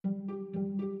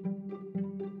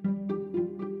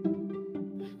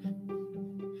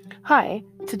Hi,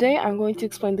 today I'm going to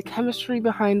explain the chemistry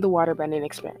behind the water bending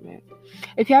experiment.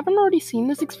 If you haven't already seen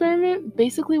this experiment,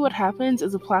 basically what happens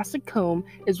is a plastic comb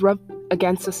is rubbed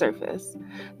against the surface.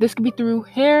 This could be through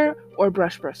hair or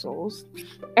brush bristles,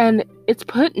 and it's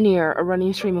put near a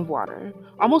running stream of water.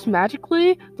 Almost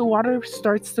magically, the water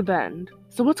starts to bend.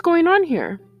 So, what's going on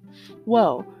here?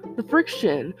 Well, the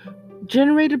friction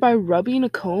generated by rubbing a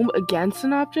comb against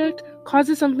an object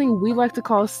causes something we like to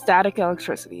call static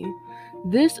electricity.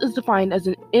 This is defined as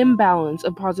an imbalance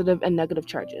of positive and negative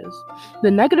charges. The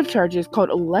negative charges,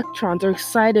 called electrons, are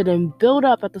excited and build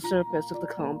up at the surface of the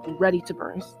comb, ready to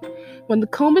burst. When the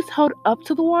comb is held up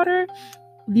to the water,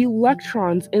 the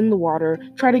electrons in the water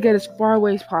try to get as far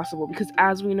away as possible because,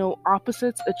 as we know,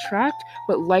 opposites attract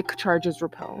but like charges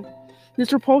repel.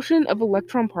 This repulsion of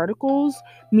electron particles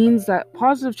means that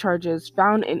positive charges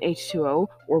found in H2O,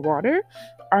 or water,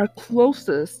 are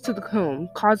closest to the cone,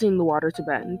 causing the water to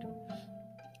bend.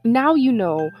 Now you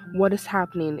know what is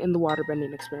happening in the water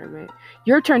bending experiment.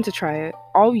 Your turn to try it.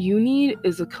 All you need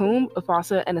is a comb, a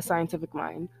faucet, and a scientific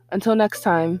mind. Until next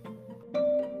time.